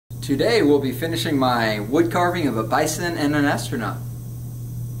Today we'll be finishing my wood carving of a bison and an astronaut.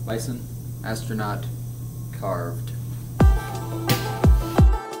 Bison, astronaut, carved.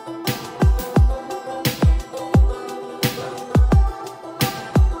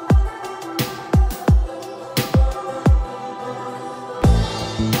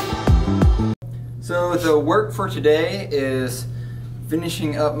 So the work for today is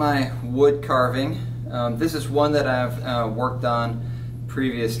finishing up my wood carving. This is one that I've worked on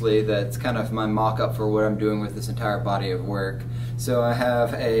previously that's kind of my mock-up for what I'm doing with this entire body of work. So I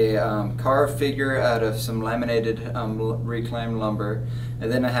have a carved figure out of some laminated reclaimed lumber, and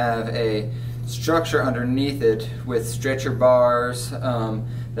then I have a structure underneath it with stretcher bars that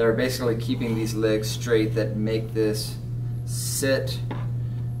are basically keeping these legs straight that make this sit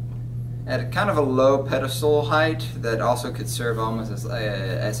at a kind of a low pedestal height that also could serve almost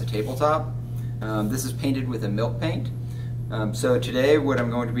as a tabletop. This is painted with a milk paint. So today what I'm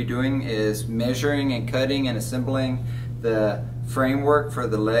going to be doing is measuring and cutting and assembling the framework for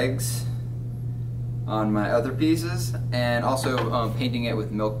the legs on my other pieces, and also painting it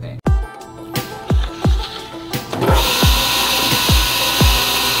with milk paint.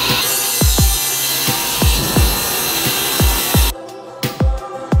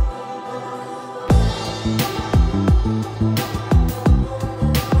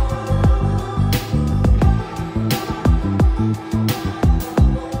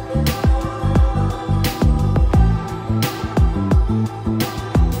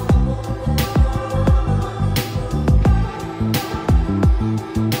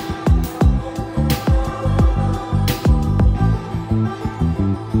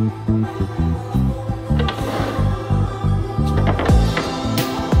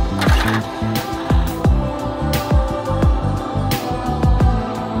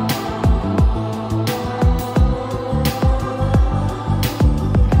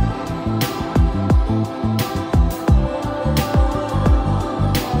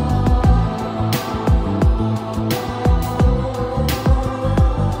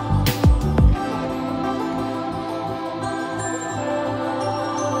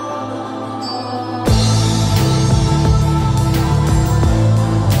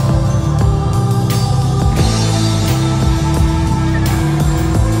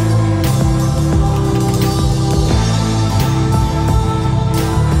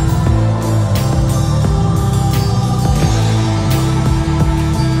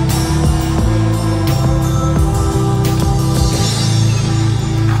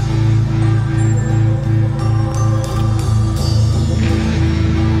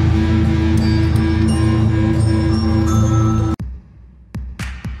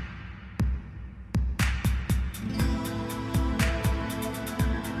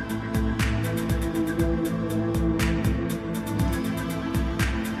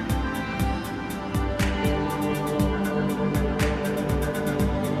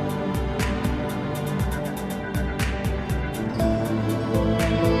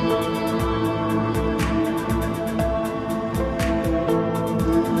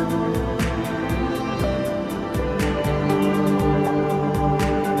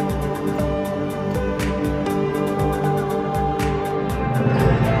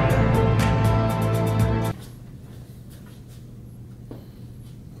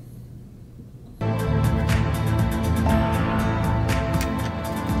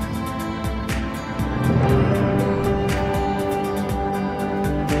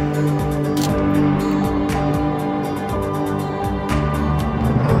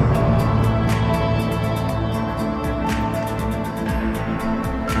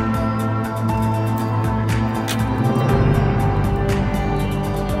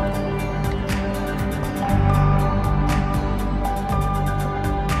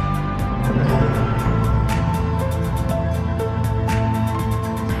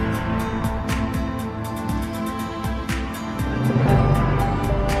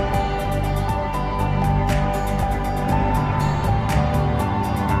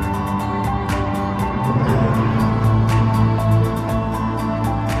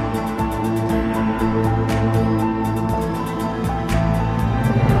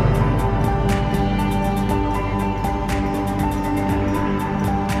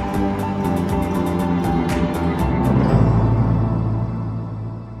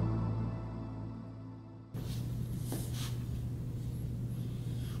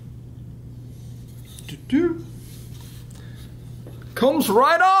 Comes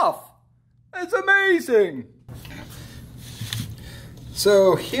right off. It's amazing.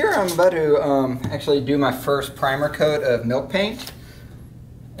 So here I'm about to actually do my first primer coat of milk paint,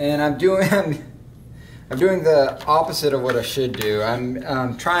 and I'm I'm doing the opposite of what I should do.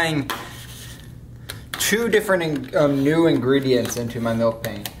 I'm trying 2 different new ingredients into my milk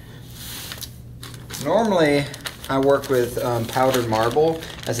paint. Normally, I work with powdered marble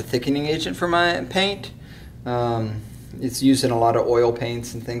as a thickening agent for my paint. It's used in a lot of oil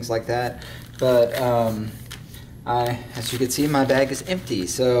paints and things like that. But as you can see, my bag is empty,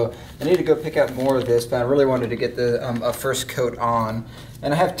 so I need to go pick up more of this, but I really wanted to get the a first coat on.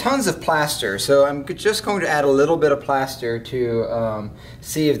 And I have tons of plaster, so I'm just going to add a little bit of plaster to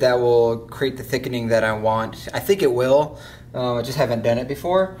see if that will create the thickening that I want. I think it will. I just haven't done it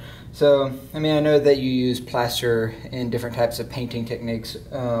before. So, I mean, I know that you use plaster in different types of painting techniques,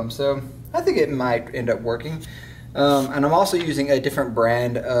 so I think it might end up working. And I'm also using a different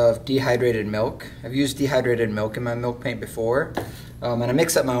brand of dehydrated milk. I've used dehydrated milk in my milk paint before, and I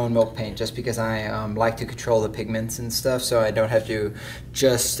mix up my own milk paint just because I like to control the pigments and stuff, so I don't have to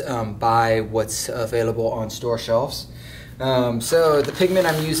just buy what's available on store shelves. So the pigment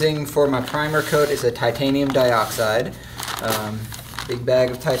I'm using for my primer coat is a titanium dioxide. Big bag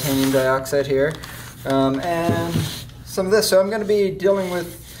of titanium dioxide here, and some of this. So I'm going to be dealing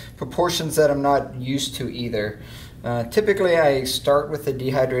with proportions that I'm not used to either. Typically I start with the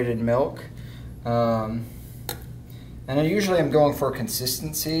dehydrated milk, and I usually am going for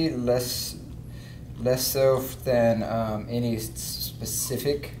consistency, less so than any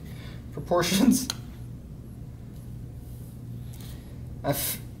specific proportions.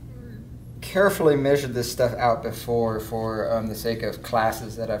 I've carefully measured this stuff out before for the sake of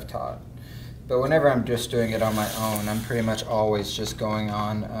classes that I've taught. But whenever I'm just doing it on my own, I'm pretty much always just going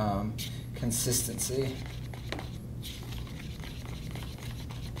on consistency.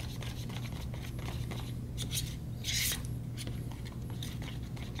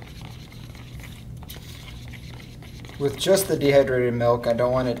 With just the dehydrated milk, I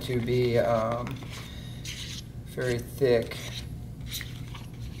don't want it to be very thick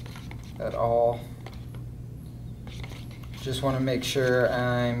at all. Just want to make sure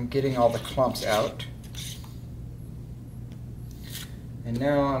I'm getting all the clumps out. And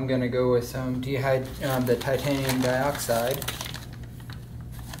now I'm going to go with some the titanium dioxide.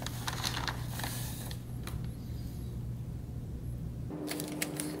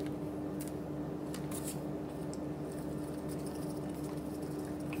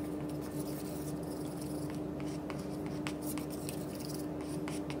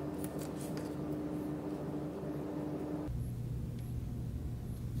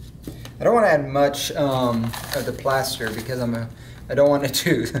 I don't want to add much of the plaster because I don't want it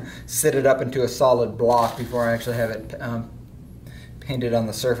to set it up into a solid block before I actually have it painted on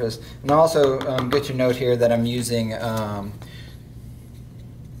the surface. And also get your note here that I'm using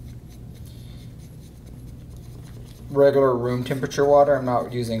regular room temperature water. I'm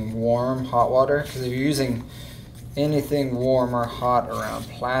not using warm hot water, because if you're using anything warm or hot around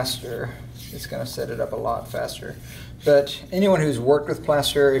plaster, it's going to set it up a lot faster. But anyone who's worked with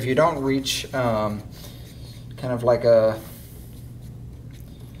plaster, if you don't reach kind of like a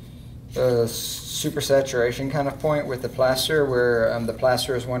super saturation kind of point with the plaster, where the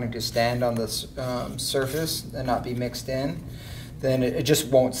plaster is wanting to stand on the surface and not be mixed in, then it just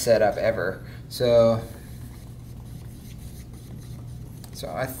won't set up ever. So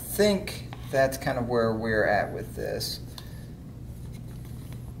I think that's kind of where we're at with this.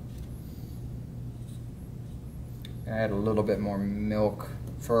 I add a little bit more milk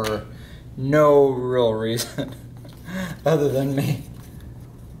for no real reason other than me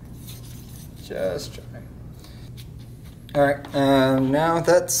just trying. Alright, now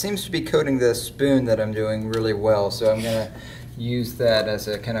that seems to be coating the spoon that I'm doing really well, so I'm going to use that as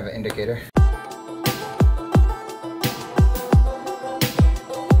a kind of an indicator.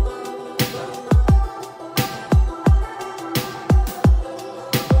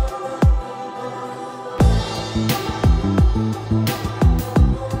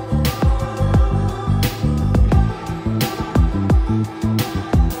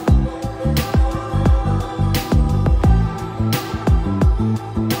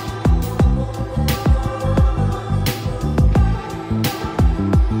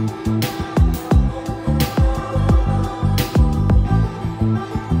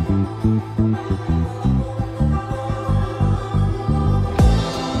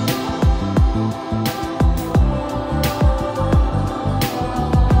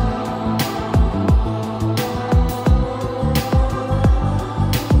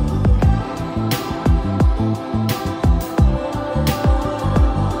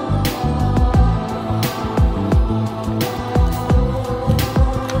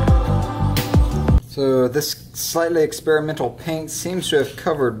 So this slightly experimental paint seems to have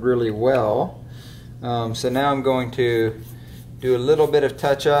covered really well. So now I'm going to do a little bit of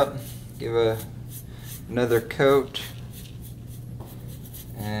touch up, give another coat,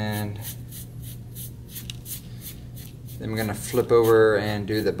 and then I'm going to flip over and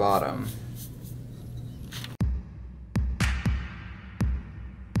do the bottom.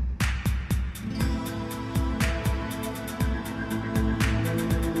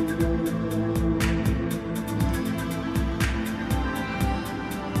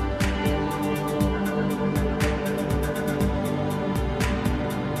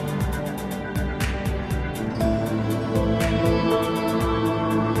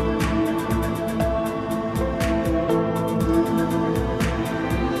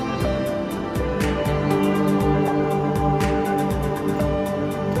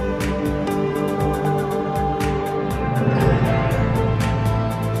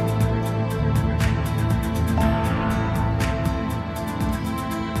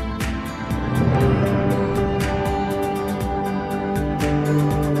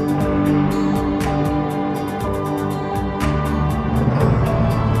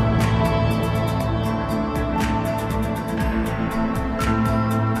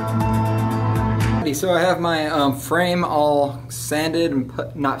 So I have my frame all sanded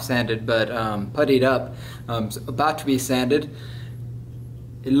and not sanded, but puttied up. About to be sanded.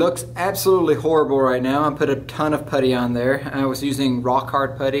 It looks absolutely horrible right now. I put a ton of putty on there. I was using rock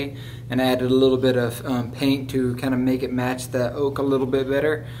hard putty, and I added a little bit of paint to kind of make it match the oak a little bit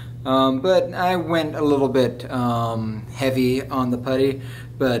better. But I went a little bit heavy on the putty,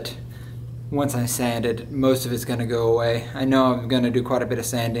 but once I sand it, most of it's going to go away. I know I'm going to do quite a bit of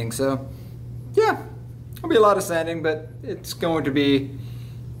sanding, so yeah, there'll be a lot of sanding, but it's going to be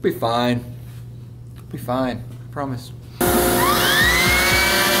fine. Be fine, I promise.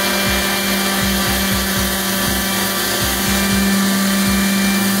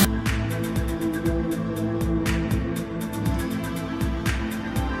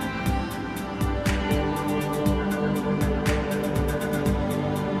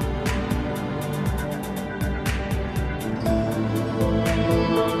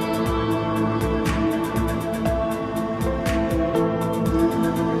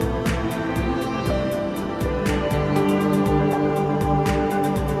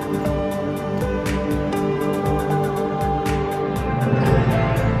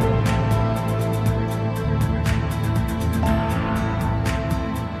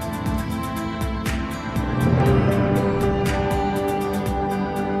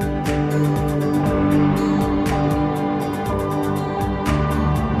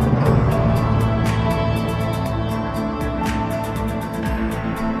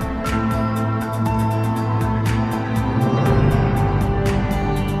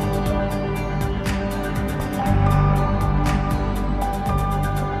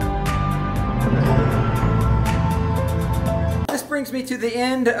 Brings me to the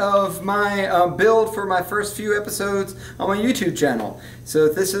end of my build for my first few episodes on my YouTube channel. So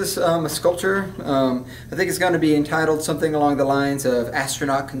this is a sculpture. I think it's going to be entitled something along the lines of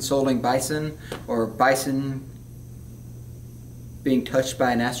Astronaut Consoling Bison, or Bison being touched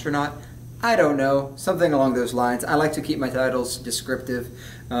by an astronaut. I don't know, something along those lines. I like to keep my titles descriptive,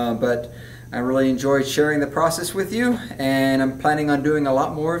 but I really enjoyed sharing the process with you, and I'm planning on doing a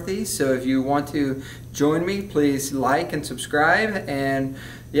lot more of these. So if you want to join me, please like and subscribe, and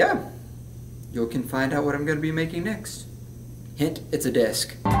yeah, you can find out what I'm going to be making next. Hint, it's a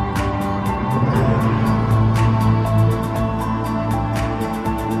desk.